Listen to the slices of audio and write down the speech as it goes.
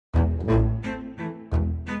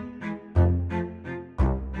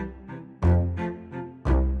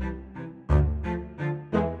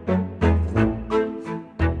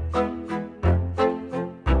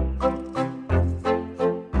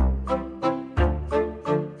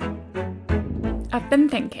I've been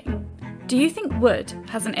thinking, do you think wood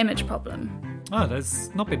has an image problem? Oh,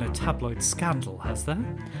 there's not been a tabloid scandal, has there?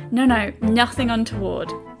 No, nothing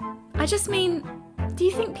untoward. I just mean, do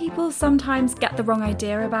you think people sometimes get the wrong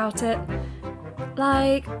idea about it?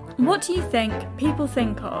 Like, what do you think people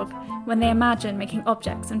think of when they imagine making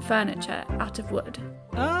objects and furniture out of wood?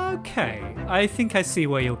 Okay, I think I see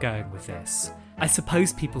where you're going with this. I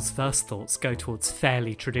suppose people's first thoughts go towards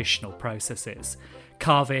fairly traditional processes.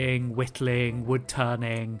 Carving, whittling, wood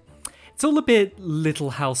turning. It's all a bit Little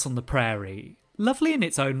House on the Prairie. Lovely in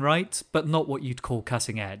its own right, but not what you'd call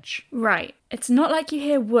cutting edge. Right. It's not like you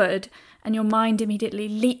hear wood and your mind immediately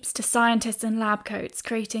leaps to scientists in lab coats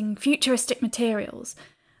creating futuristic materials,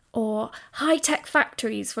 or high-tech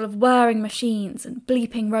factories full of whirring machines and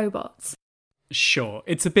bleeping robots. Sure,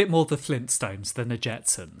 it's a bit more the Flintstones than the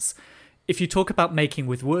Jetsons. If you talk about making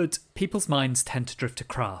with wood, people's minds tend to drift to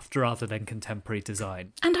craft rather than contemporary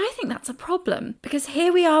design. And I think that's a problem, because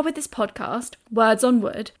here we are with this podcast, Words on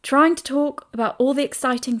Wood, trying to talk about all the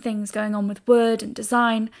exciting things going on with wood and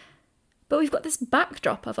design, but we've got this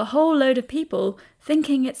backdrop of a whole load of people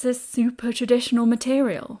thinking it's a super traditional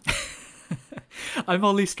material. I'm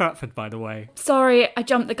Ollie Stratford, by the way. Sorry, I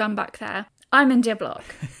jumped the gun back there. I'm India Block.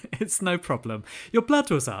 It's no problem. Your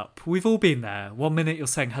blood was up. We've all been there. 1 minute you're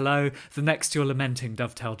saying hello, the next you're lamenting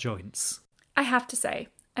dovetail joints. I have to say,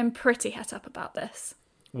 I'm pretty het up about this.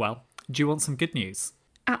 Well, do you want some good news?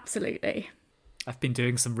 Absolutely. I've been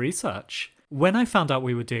doing some research. When I found out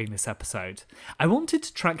we were doing this episode, I wanted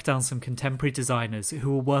to track down some contemporary designers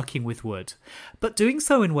who were working with wood, but doing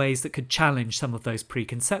so in ways that could challenge some of those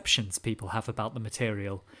preconceptions people have about the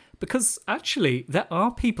material. Because actually, there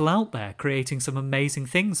are people out there creating some amazing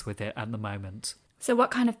things with it at the moment. So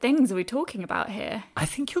what kind of things are we talking about here? I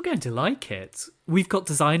think you're going to like it. We've got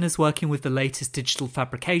designers working with the latest digital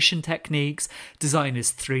fabrication techniques,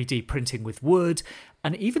 designers 3D printing with wood,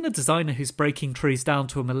 and even a designer who's breaking trees down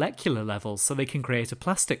to a molecular level so they can create a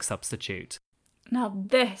plastic substitute. Now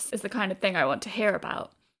this is the kind of thing I want to hear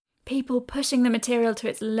about. People pushing the material to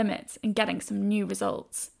its limits and getting some new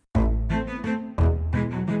results.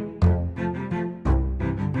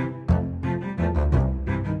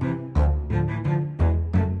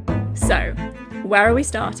 So, where are we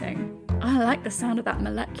starting? I like the sound of that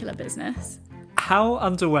molecular business. How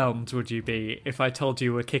underwhelmed would you be if I told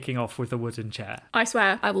you we're kicking off with a wooden chair? I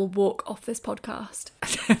swear I will walk off this podcast.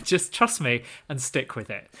 Just trust me and stick with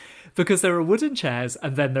it. Because there are wooden chairs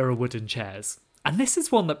and then there are wooden chairs. And this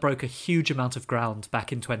is one that broke a huge amount of ground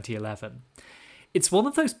back in 2011. It's one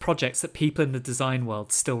of those projects that people in the design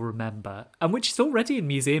world still remember, and which is already in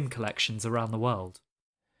museum collections around the world.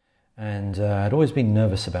 And I'd always been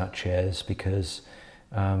nervous about chairs because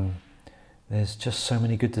there's just so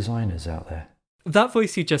many good designers out there. That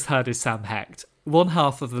voice you just heard is Sam Hecht, one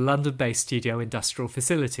half of the London-based Studio Industrial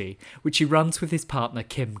Facility, which he runs with his partner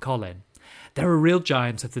Kim Collin. They're a real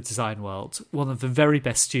giant of the design world, one of the very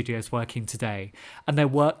best studios working today, and their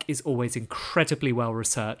work is always incredibly well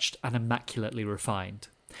researched and immaculately refined.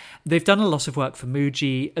 They've done a lot of work for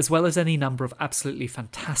Muji, as well as any number of absolutely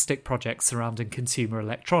fantastic projects surrounding consumer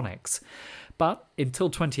electronics. But until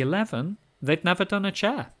 2011, they'd never done a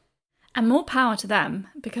chair. And more power to them,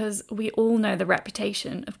 because we all know the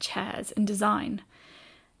reputation of chairs in design.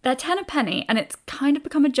 They're 10 a penny, and it's kind of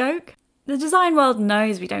become a joke. The design world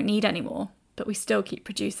knows we don't need any more, but we still keep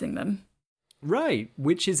producing them. Right,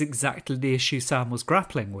 which is exactly the issue Sam was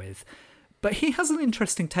grappling with. But he has an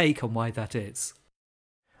interesting take on why that is.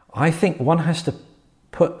 I think one has to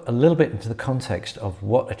put a little bit into the context of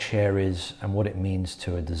what a chair is and what it means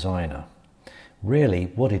to a designer. Really,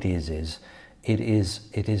 what it is it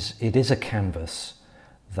is a canvas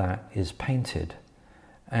that is painted,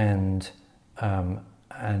 and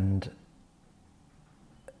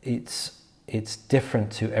it's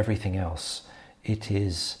different to everything else. It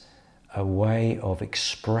is a way of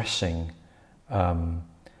expressing an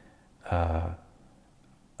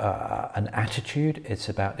attitude. It's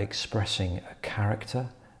about expressing a character,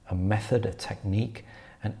 a method, a technique,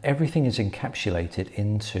 and everything is encapsulated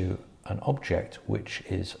into an object which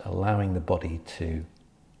is allowing the body to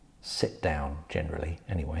sit down, generally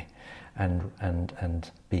anyway,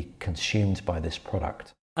 and be consumed by this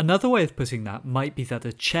product. Another way of putting that might be that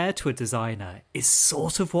a chair to a designer is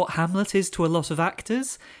sort of what Hamlet is to a lot of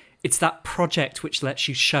actors. It's that project which lets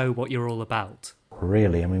you show what you're all about.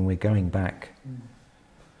 Really, I mean, we're going back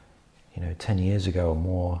 10 years ago or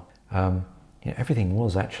more. Everything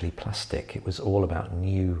was actually plastic. It was all about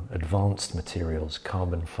new advanced materials,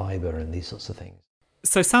 carbon fibre and these sorts of things.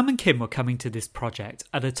 So Sam and Kim were coming to this project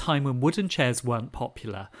at a time when wooden chairs weren't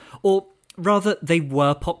popular, or Rather, they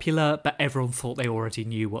were popular, but everyone thought they already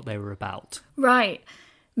knew what they were about. Right.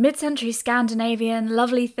 Mid-century Scandinavian,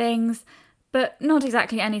 lovely things, but not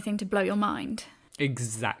exactly anything to blow your mind.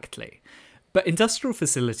 Exactly. But Industrial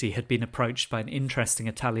Facility had been approached by an interesting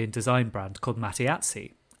Italian design brand called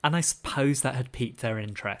Mattiazzi, and I suppose that had piqued their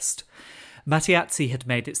interest. Mattiazzi had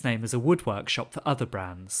made its name as a woodwork shop for other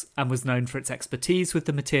brands, and was known for its expertise with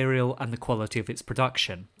the material and the quality of its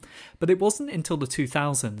production. But it wasn't until the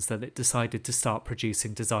 2000s that it decided to start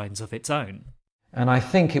producing designs of its own. And I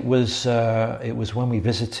think it was when we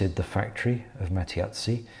visited the factory of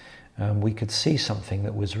Mattiazzi, we could see something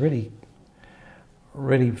that was really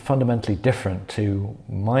fundamentally different to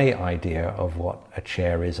my idea of what a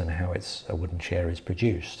chair is and how a wooden chair is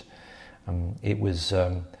produced. It was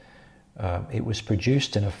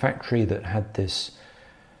produced in a factory that had this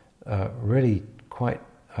really quite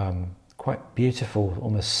beautiful,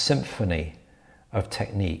 almost symphony of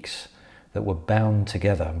techniques that were bound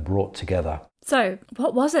together and brought together. So,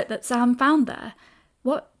 what was it that Sam found there?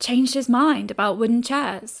 What changed his mind about wooden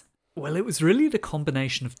chairs? Well, it was really the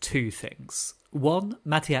combination of two things. One,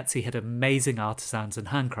 Mattiazzi had amazing artisans and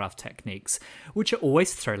handcraft techniques, which are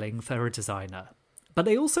always thrilling for a designer. But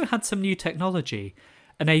they also had some new technology,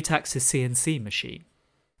 an 8-axis CNC machine.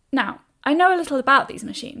 Now, I know a little about these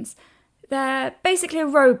machines. They're basically a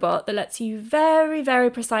robot that lets you very,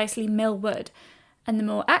 very precisely mill wood, and the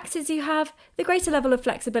more axes you have, the greater level of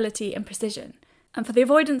flexibility and precision. And for the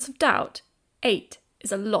avoidance of doubt, 8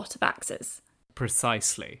 is a lot of axes.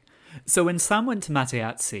 Precisely. So when Sam went to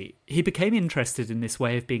Mattiazzi, he became interested in this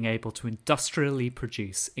way of being able to industrially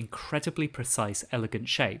produce incredibly precise, elegant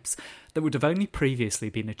shapes that would have only previously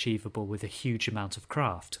been achievable with a huge amount of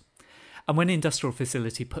craft. And when Industrial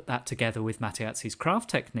Facility put that together with Mattiazzi's craft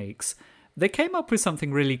techniques, they came up with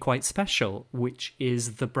something really quite special, which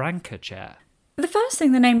is the Branca chair. The first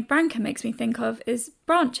thing the name Branca makes me think of is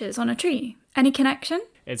branches on a tree. Any connection?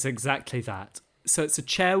 It's exactly that. So it's a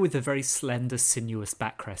chair with a very slender, sinuous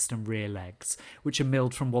backrest and rear legs, which are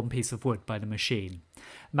milled from one piece of wood by the machine.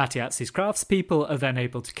 Mattiazzi's craftspeople are then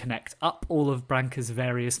able to connect up all of Branca's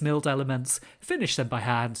various milled elements, finish them by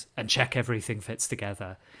hand, and check everything fits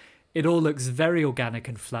together. It all looks very organic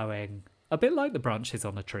and flowing, a bit like the branches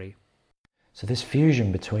on a tree. So this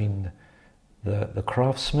fusion between the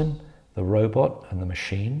craftsman, the robot, and the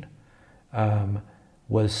machine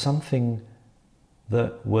was something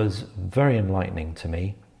that was very enlightening to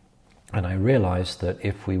me, and I realised that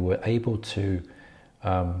if we were able to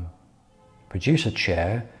produce a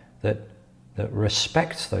chair that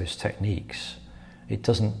respects those techniques, it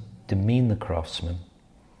doesn't demean the craftsman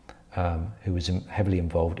who is heavily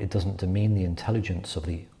involved, it doesn't demean the intelligence of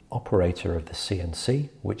the operator of the CNC,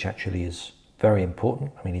 which actually is very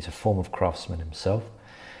important. I mean, he's a form of craftsman himself,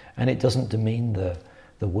 and it doesn't demean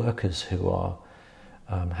the workers who are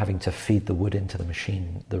having to feed the wood into the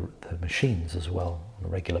machines as well on a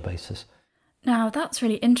regular basis. Now, that's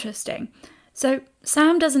really interesting. So,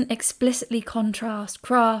 Sam doesn't explicitly contrast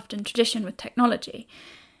craft and tradition with technology.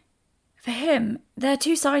 For him, they're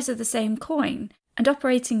two sides of the same coin, and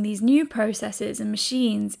operating these new processes and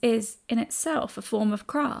machines is, in itself, a form of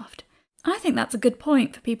craft. I think that's a good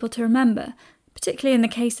point for people to remember, particularly in the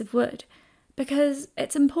case of wood, because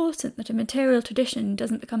it's important that a material tradition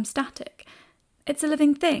doesn't become static. It's a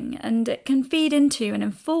living thing, and it can feed into and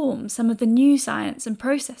inform some of the new science and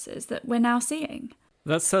processes that we're now seeing.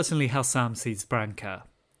 That's certainly how Sam sees Branca.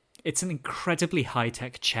 It's an incredibly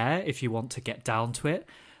high-tech chair if you want to get down to it,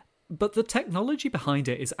 but the technology behind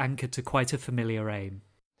it is anchored to quite a familiar aim.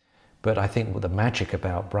 But I think what the magic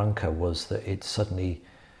about Branca was that it suddenly,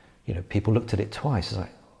 people looked at it twice. It's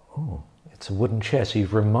like, oh, it's a wooden chair. So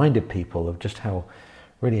you've reminded people of just how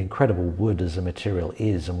really incredible wood as a material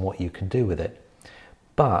is and what you can do with it.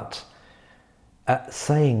 But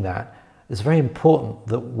saying that, it's very important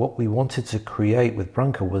that what we wanted to create with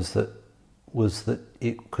Branca was that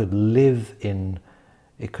it could live in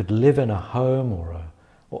a home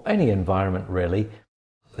or any environment really.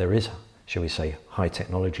 There is, shall we say, high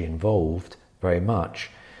technology involved very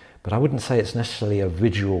much, but I wouldn't say it's necessarily a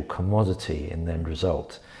visual commodity in the end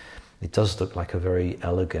result. It does look like a very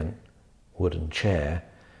elegant wooden chair,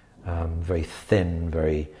 very thin,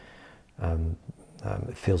 very.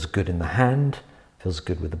 It feels good in the hand, feels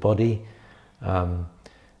good with the body,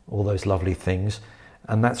 all those lovely things,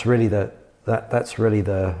 and that's really the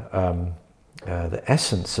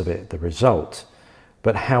essence of it, the result.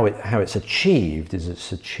 But how it's achieved is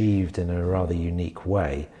it's achieved in a rather unique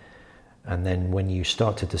way, and then when you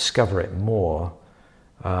start to discover it more,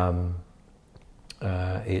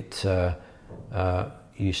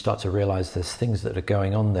 you start to realise there's things that are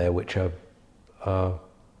going on there which are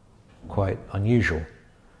quite unusual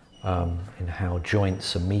in how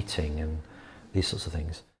joints are meeting and these sorts of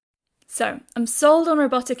things. So, I'm sold on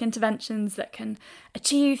robotic interventions that can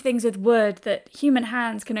achieve things with wood that human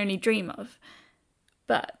hands can only dream of.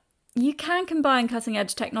 But you can combine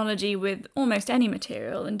cutting-edge technology with almost any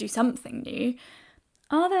material and do something new.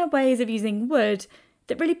 Are there ways of using wood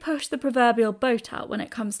that really push the proverbial boat out when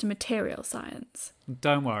it comes to material science?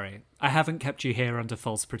 Don't worry, I haven't kept you here under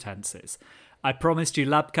false pretences. I promised you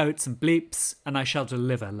lab coats and bleeps, and I shall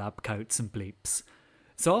deliver lab coats and bleeps.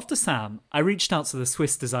 So after Sam, I reached out to the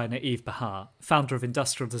Swiss designer Yves Behar, founder of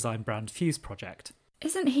industrial design brand Fuse Project.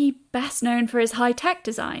 Isn't he best known for his high-tech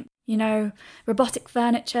design? You know, robotic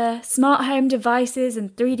furniture, smart home devices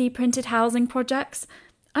and 3D printed housing projects.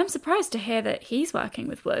 I'm surprised to hear that he's working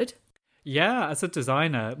with wood. Yeah, as a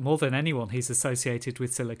designer, more than anyone he's associated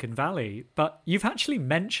with Silicon Valley, but you've actually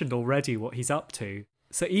mentioned already what he's up to.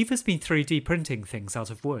 So Yves has been 3D printing things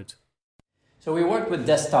out of wood. So we worked with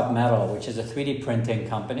Desktop Metal, which is a 3D printing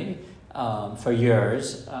company. For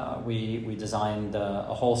years, we designed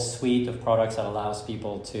a whole suite of products that allows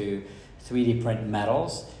people to 3D print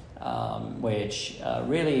metals, which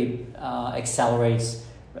really accelerates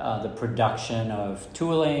the production of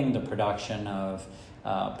tooling, the production of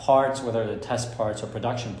parts, whether they're test parts or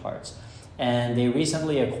production parts. And they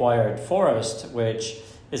recently acquired Forest, which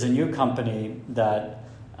is a new company that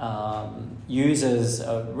uses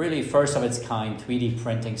a really first of its kind 3D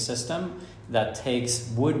printing system that takes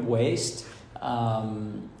wood waste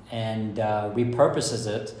and repurposes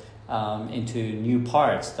it into new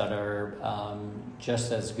parts that are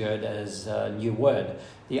just as good as new wood.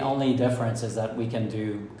 The only difference is that we can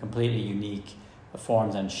do completely unique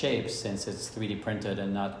forms and shapes since it's 3D printed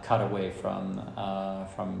and not cut away from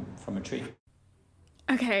a tree.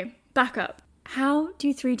 Okay, back up. How do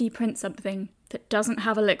you 3D print something that doesn't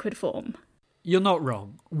have a liquid form? You're not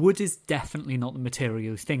wrong. Wood is definitely not the material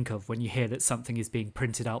you think of when you hear that something is being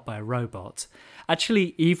printed out by a robot.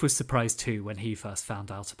 Actually, Yves was surprised too when he first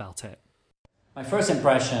found out about it. My first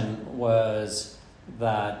impression was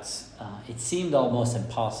that it seemed almost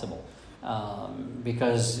impossible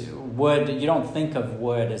because wood, you don't think of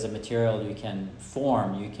wood as a material you can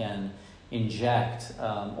form, you can inject,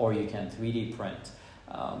 or you can 3D print.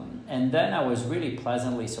 And then I was really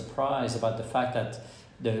pleasantly surprised about the fact that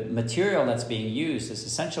the material that's being used is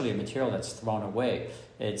essentially a material that's thrown away.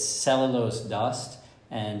 It's cellulose dust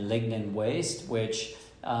and lignin waste, which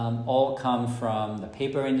all come from the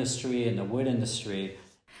paper industry and the wood industry.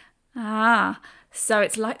 Ah, so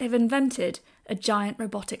it's like they've invented a giant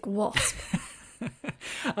robotic wasp.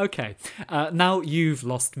 Okay, now you've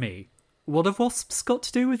lost me. What have wasps got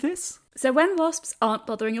to do with this? So when wasps aren't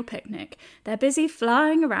bothering your picnic, they're busy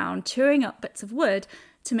flying around chewing up bits of wood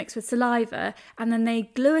to mix with saliva, and then they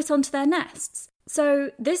glue it onto their nests.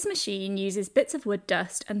 So this machine uses bits of wood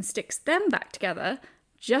dust and sticks them back together,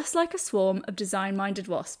 just like a swarm of design-minded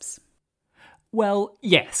wasps. Well,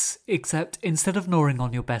 yes, except instead of gnawing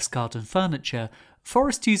on your best garden furniture,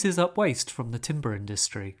 Forest uses up waste from the timber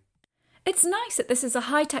industry. It's nice that this is a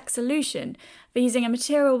high-tech solution for using a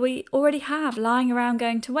material we already have lying around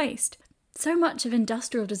going to waste. So much of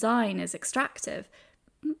industrial design is extractive.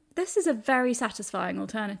 This is a very satisfying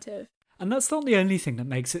alternative. And that's not the only thing that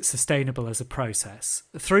makes it sustainable as a process.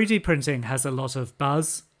 3D printing has a lot of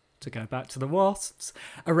buzz, to go back to the wasps,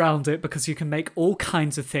 around it because you can make all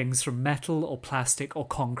kinds of things from metal or plastic or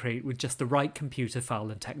concrete with just the right computer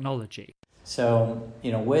file and technology. So,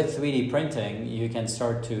 with 3D printing, you can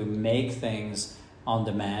start to make things on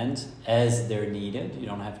demand as they're needed. You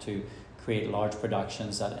don't have to create large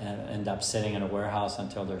productions that end up sitting in a warehouse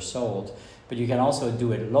until they're sold. But you can also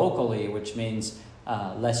do it locally, which means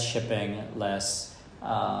less shipping, less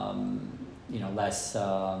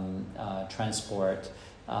transport,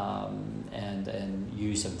 and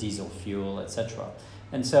use of diesel fuel, etc.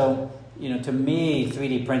 And so, to me,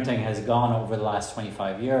 3D printing has gone over the last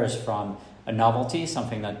 25 years from a novelty,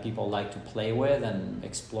 something that people like to play with and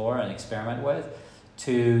explore and experiment with,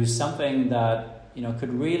 to something that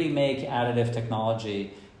could really make additive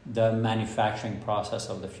technology the manufacturing process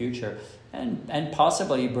of the future, and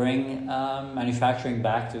possibly bring manufacturing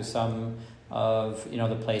back to some of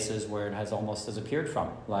the places where it has almost disappeared from,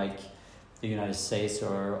 like the United States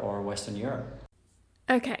or Western Europe.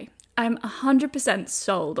 Okay, I'm 100%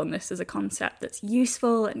 sold on this as a concept that's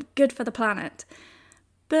useful and good for the planet.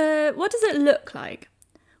 But what does it look like?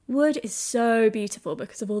 Wood is so beautiful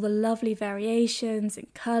because of all the lovely variations in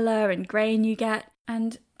colour and grain you get,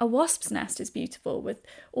 and a wasp's nest is beautiful with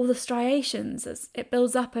all the striations as it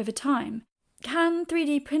builds up over time. Can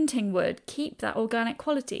 3D printing wood keep that organic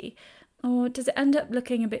quality? Or does it end up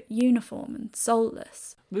looking a bit uniform and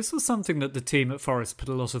soulless? This was something that the team at Forest put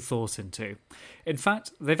a lot of thought into. In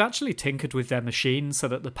fact, they've actually tinkered with their machine so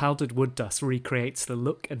that the powdered wood dust recreates the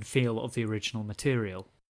look and feel of the original material.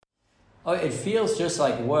 Oh, it feels just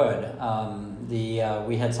like wood.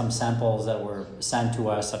 We had some samples that were sent to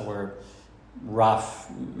us that were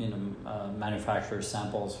rough, manufacturer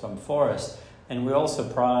samples from Forest, and we were all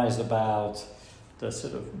surprised about the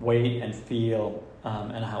sort of weight and feel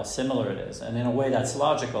and how similar it is. And in a way, that's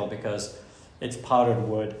logical because it's powdered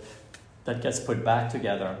wood that gets put back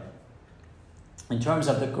together. In terms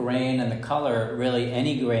of the grain and the color, really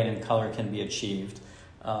any grain and color can be achieved.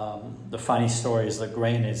 The funny story is the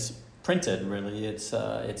grain is printed. Really, it's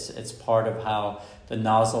part of how the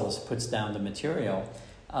nozzles puts down the material.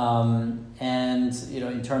 And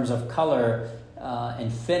in terms of color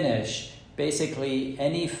and finish, basically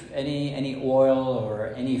any oil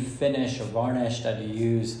or any finish or varnish that you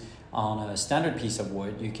use on a standard piece of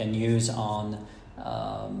wood, you can use on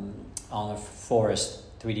a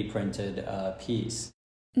Forest 3D printed piece.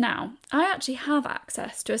 Now, I actually have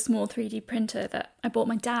access to a small 3D printer that I bought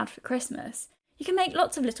my dad for Christmas. You can make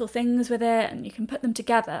lots of little things with it and you can put them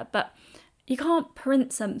together, but you can't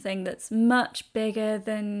print something that's much bigger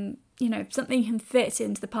than, something you can fit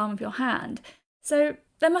into the palm of your hand. So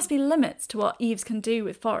there must be limits to what Eves can do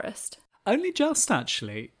with Forest. Only just,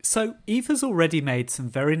 actually. So Eve has already made some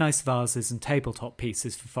very nice vases and tabletop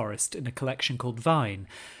pieces for Forest in a collection called Vine,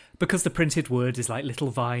 because the printed wood is like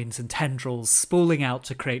little vines and tendrils spooling out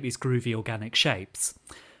to create these groovy organic shapes.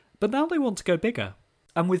 But now they want to go bigger.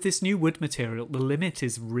 And with this new wood material, the limit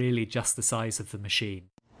is really just the size of the machine.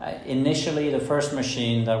 Initially, the first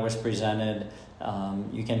machine that was presented,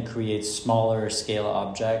 you can create smaller scale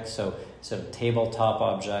objects, so tabletop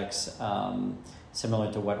objects,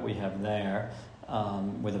 similar to what we have there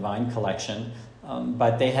with the Vine collection.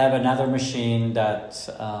 But they have another machine that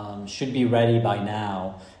should be ready by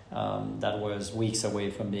now. That was weeks away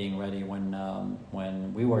from being ready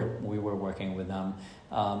when we were working with them,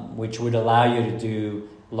 which would allow you to do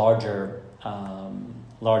larger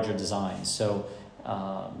designs. So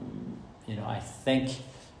I think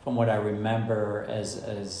from what I remember, as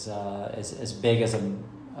big as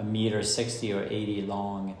a meter 60 or 80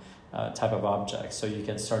 long type of objects. So you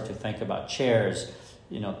can start to think about chairs,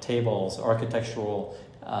 tables, architectural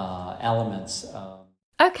elements.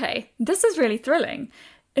 Okay, this is really thrilling.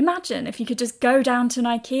 Imagine if you could just go down to an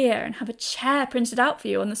IKEA and have a chair printed out for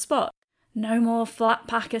you on the spot. No more flat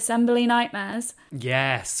pack assembly nightmares.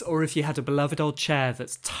 Yes, or if you had a beloved old chair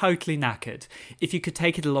that's totally knackered, if you could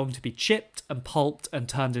take it along to be chipped and pulped and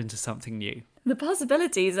turned into something new. The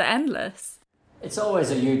possibilities are endless. It's always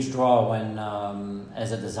a huge draw when,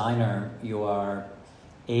 as a designer, you are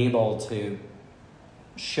able to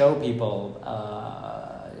show people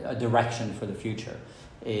a direction for the future,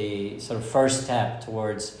 a sort of first step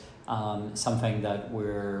towards something that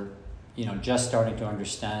we're just starting to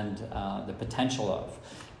understand the potential of.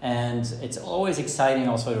 And it's always exciting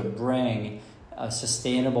also to bring a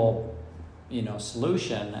sustainable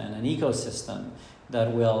solution and an ecosystem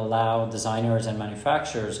that will allow designers and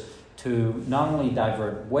manufacturers to not only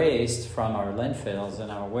divert waste from our landfills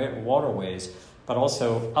and our waterways, but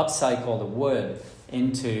also upcycle the wood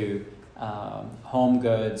into home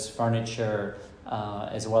goods, furniture,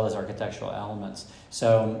 as well as architectural elements.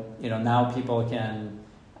 So, now people can,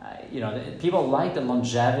 people like the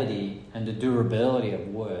longevity and the durability of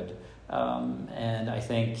wood. And I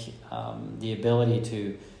think the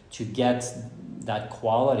ability to get that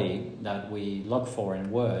quality that we look for in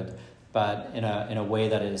wood, but in a way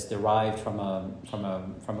that is derived from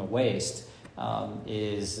a waste,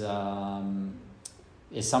 is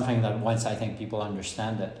something that once I think people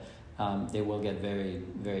understand it, they will get very,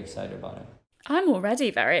 very excited about it. I'm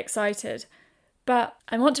already very excited, but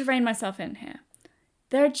I want to rein myself in here.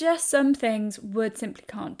 There are just some things wood simply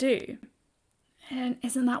can't do. And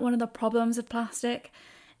isn't that one of the problems of plastic?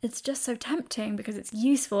 It's just so tempting because it's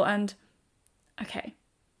useful and... Okay,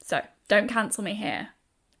 so don't cancel me here.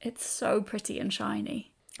 It's so pretty and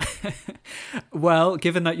shiny. Well,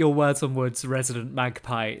 given that you're Words on Wood's resident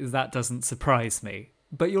magpie, that doesn't surprise me.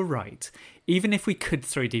 But you're right. Even if we could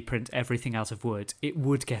 3D print everything out of wood, it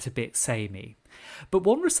would get a bit samey. But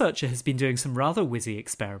one researcher has been doing some rather whizzy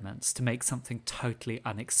experiments to make something totally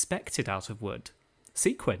unexpected out of wood.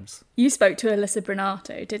 Sequins. You spoke to Alyssa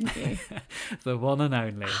Brinato, didn't you? The one and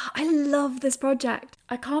only. I love this project.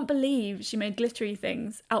 I can't believe she made glittery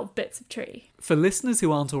things out of bits of tree. For listeners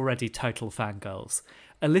who aren't already total fangirls,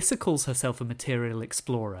 Alyssa calls herself a material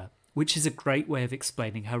explorer, which is a great way of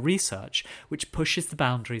explaining her research, which pushes the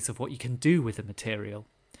boundaries of what you can do with a material.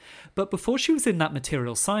 But before she was in that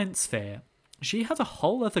material science sphere, she had a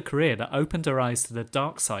whole other career that opened her eyes to the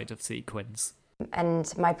dark side of sequins.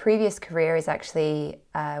 And my previous career is actually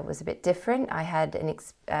was a bit different. I had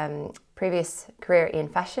an previous career in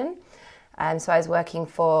fashion. So I was working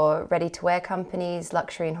for ready-to-wear companies,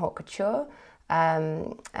 luxury and haute couture,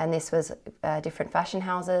 and this was different fashion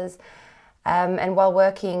houses. And while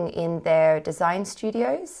working in their design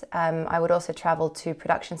studios, I would also travel to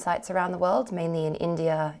production sites around the world, mainly in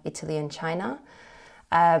India, Italy and China.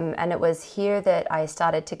 And it was here that I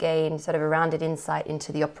started to gain sort of a rounded insight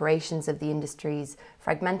into the operations of the industry's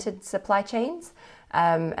fragmented supply chains.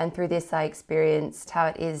 And through this, I experienced how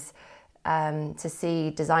it is to see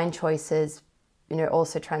design choices,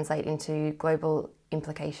 also translate into global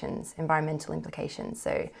implications, environmental implications.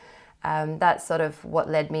 So that's sort of what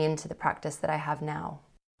led me into the practice that I have now.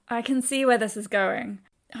 I can see where this is going.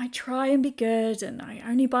 I try and be good and I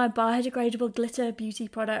only buy biodegradable glitter beauty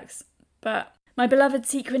products, but my beloved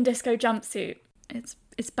sequin disco jumpsuit,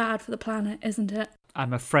 it's bad for the planet, isn't it?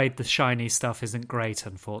 I'm afraid the shiny stuff isn't great,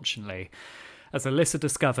 unfortunately, as Alyssa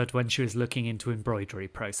discovered when she was looking into embroidery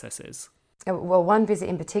processes. Well, one visit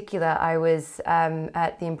in particular, I was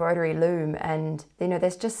at the embroidery loom and,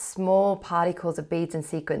 there's just small particles of beads and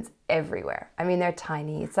sequins everywhere. I mean, they're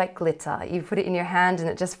tiny. It's like glitter. You put it in your hand and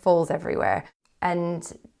it just falls everywhere.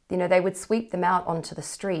 And, they would sweep them out onto the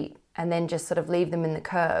street and then just sort of leave them in the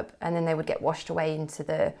curb, and then they would get washed away into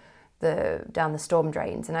down the storm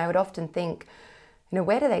drains. And I would often think,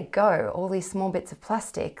 where do they go? All these small bits of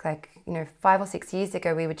plastic, 5 or 6 years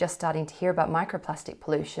ago, we were just starting to hear about microplastic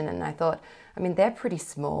pollution. And I thought, they're pretty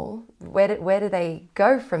small. Where do they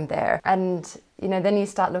go from there? And, then you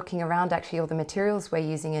start looking around actually all the materials we're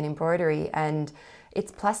using in embroidery, and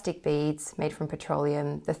it's plastic beads made from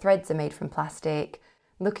petroleum. The threads are made from plastic.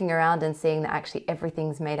 Looking around and seeing that actually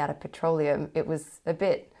everything's made out of petroleum, it was a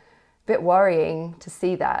bit worrying to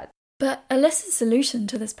see that. But Alyssa's solution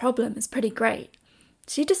to this problem is pretty great.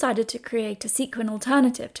 She decided to create a sequin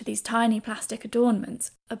alternative to these tiny plastic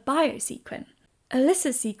adornments, a biosequin.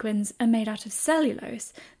 Alyssa's sequins are made out of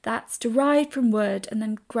cellulose that's derived from wood and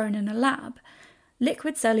then grown in a lab.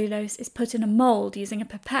 Liquid cellulose is put in a mould using a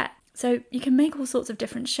pipette, so you can make all sorts of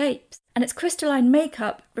different shapes. And its crystalline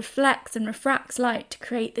makeup reflects and refracts light to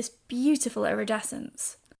create this beautiful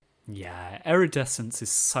iridescence. Yeah, iridescence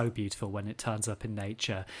is so beautiful when it turns up in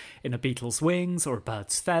nature, in a beetle's wings or a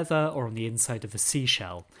bird's feather or on the inside of a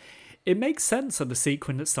seashell. It makes sense that the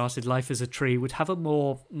sequin that started life as a tree would have a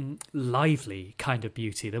more lively kind of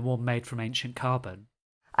beauty than one made from ancient carbon.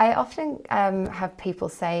 I often have people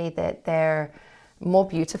say that they're more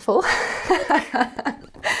beautiful,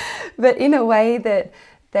 but in a way that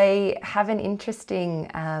they have an interesting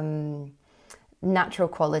natural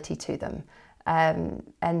quality to them.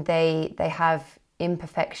 And they have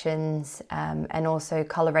imperfections and also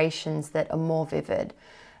colorations that are more vivid.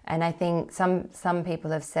 And I think some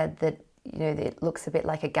people have said that it looks a bit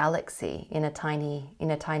like a galaxy in a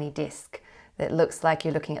tiny disc. That looks like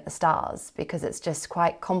you're looking at the stars because it's just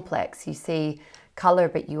quite complex. You see color,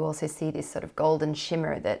 but you also see this sort of golden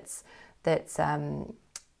shimmer that's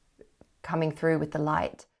coming through with the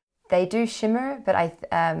light. They do shimmer, but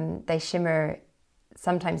they shimmer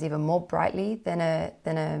sometimes even more brightly than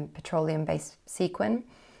a petroleum-based sequin,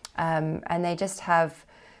 and they just have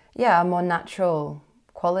a more natural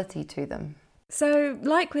quality to them. So,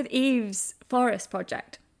 like with Eve's forest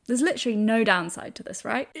project, there's literally no downside to this,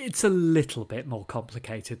 right? It's a little bit more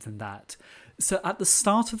complicated than that. So at the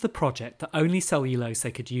start of the project, the only cellulose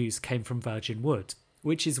they could use came from virgin wood,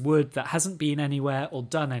 which is wood that hasn't been anywhere or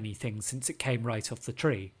done anything since it came right off the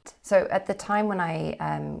tree. So at the time when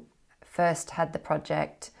I first had the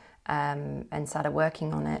project and started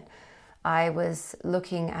working on it, I was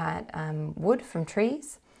looking at wood from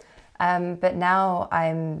trees, but now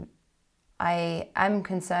I am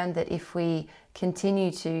concerned that if we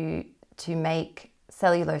continue to make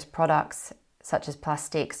cellulose products such as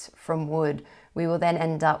plastics from wood, we will then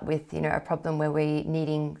end up with a problem where we're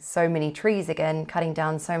needing so many trees again, cutting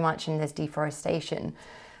down so much, and there's deforestation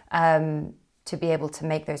to be able to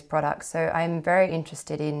make those products. So I'm very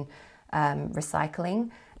interested in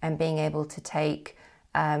recycling and being able to take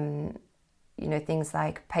things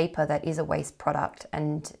like paper that is a waste product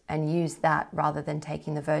and use that rather than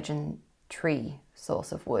taking the virgin tree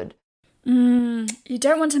source of wood. You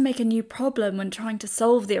don't want to make a new problem when trying to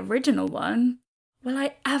solve the original one. Will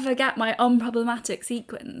I ever get my unproblematic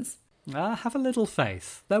sequins? Have a little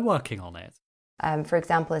faith. They're working on it. For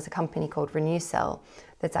example, there's a company called Renewcell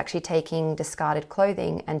that's actually taking discarded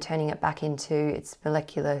clothing and turning it back into its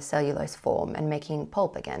molecular cellulose form and making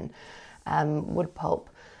pulp again, wood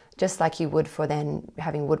pulp, just like you would for then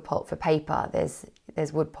having wood pulp for paper,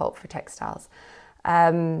 there's wood pulp for textiles.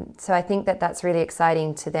 So I think that that's really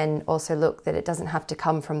exciting to then also look that it doesn't have to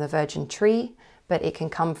come from the virgin tree, but it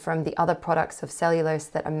can come from the other products of cellulose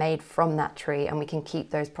that are made from that tree, and we can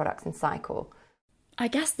keep those products in cycle. I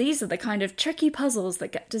guess these are the kind of tricky puzzles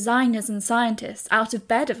that get designers and scientists out of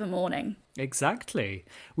bed of a morning. Exactly.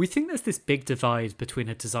 We think there's this big divide between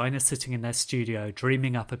a designer sitting in their studio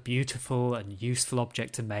dreaming up a beautiful and useful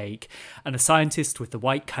object to make, and a scientist with the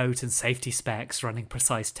white coat and safety specs running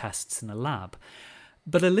precise tests in a lab.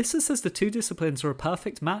 But Alyssa says the two disciplines are a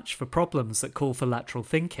perfect match for problems that call for lateral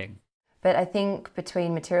thinking. But I think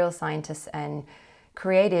between material scientists and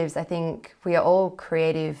creatives, I think we are all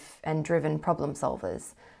creative and driven problem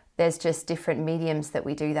solvers. There's just different mediums that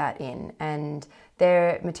we do that in, and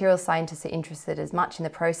material scientists are interested as much in the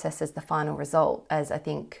process as the final result, as I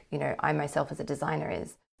think, I myself as a designer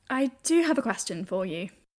is. I do have a question for you.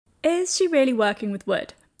 Is she really working with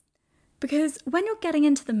wood? Because when you're getting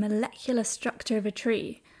into the molecular structure of a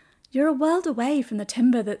tree, you're a world away from the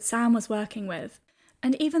timber that Sam was working with,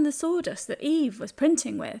 and even the sawdust that Eve was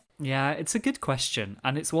printing with. Yeah, it's a good question,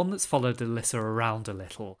 and it's one that's followed Alyssa around a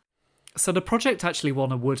little. So the project actually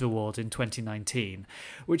won a Wood Award in 2019,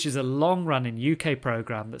 which is a long-running UK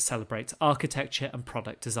programme that celebrates architecture and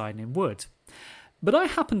product design in wood. But I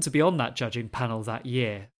happened to be on that judging panel that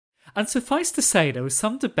year, and suffice to say there was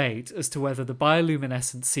some debate as to whether the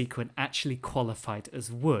bioluminescent sequin actually qualified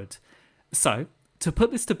as wood. So, to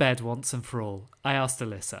put this to bed once and for all, I asked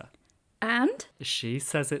Alyssa. And? She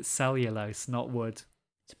says it's cellulose, not wood.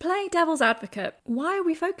 To play devil's advocate, why are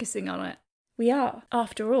we focusing on it? We are,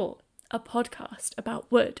 after all, a podcast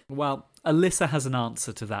about wood. Well, Alyssa has an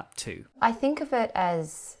answer to that too. I think of it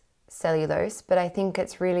as cellulose, but I think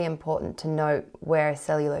it's really important to note where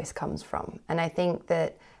cellulose comes from. And I think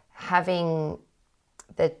that having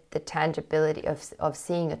the tangibility of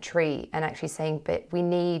seeing a tree and actually saying, but we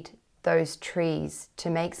need those trees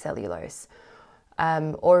to make cellulose,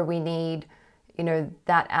 or we need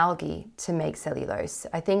that algae to make cellulose.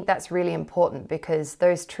 I think that's really important because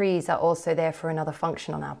those trees are also there for another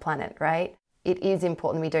function on our planet, right? It is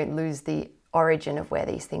important we don't lose the origin of where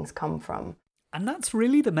these things come from. And that's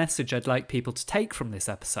really the message I'd like people to take from this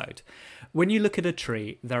episode. When you look at a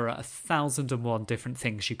tree, there are 1,001 different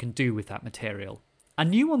things you can do with that material. And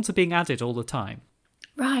new ones are being added all the time.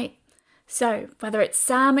 Right. So, whether it's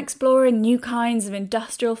Sam exploring new kinds of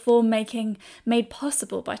industrial form making made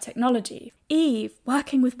possible by technology, Eve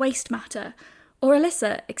working with waste matter, or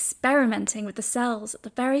Alyssa experimenting with the cells at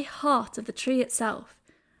the very heart of the tree itself,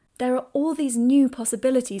 there are all these new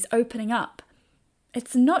possibilities opening up.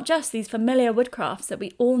 It's not just these familiar woodcrafts that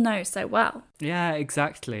we all know so well. Yeah,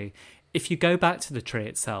 exactly. If you go back to the tree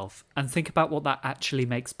itself and think about what that actually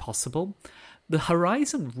makes possible, the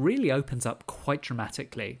horizon really opens up quite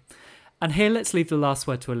dramatically. And here let's leave the last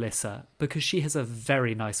word to Alyssa, because she has a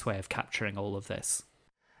very nice way of capturing all of this.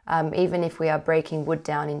 Even if we are breaking wood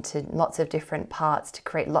down into lots of different parts to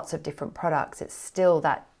create lots of different products, it's still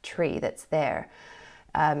that tree that's there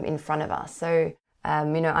in front of us. So,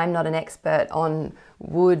 I'm not an expert on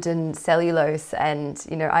wood and cellulose, and,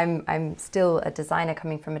 I'm still a designer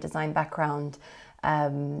coming from a design background.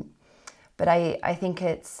 But I think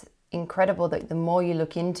it's incredible that the more you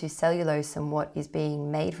look into cellulose and what is being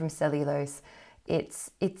made from cellulose,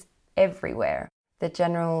 it's everywhere. The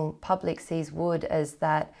general public sees wood as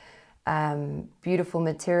that beautiful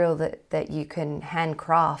material that you can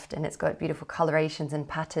handcraft, and it's got beautiful colorations and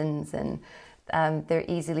patterns, and they're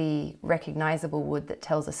easily recognizable wood that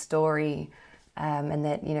tells a story and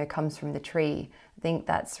that comes from the tree. I think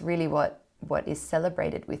that's really what is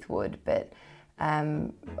celebrated with wood, but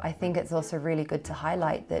I think it's also really good to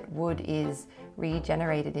highlight that wood is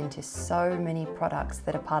regenerated into so many products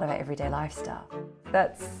that are part of our everyday lifestyle.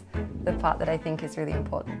 That's the part that I think is really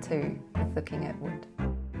important too, with looking at wood.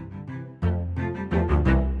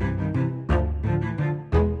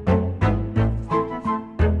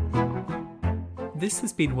 This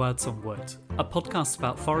has been Words on Wood, a podcast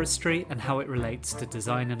about forestry and how it relates to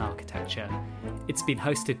design and architecture. It's been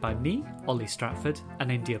hosted by me, Ollie Stratford,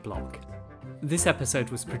 and India Block. This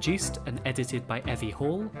episode was produced and edited by Evie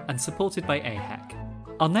Hall and supported by AHEC.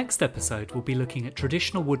 Our next episode will be looking at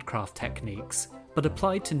traditional woodcraft techniques, but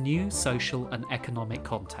applied to new social and economic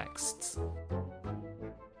contexts.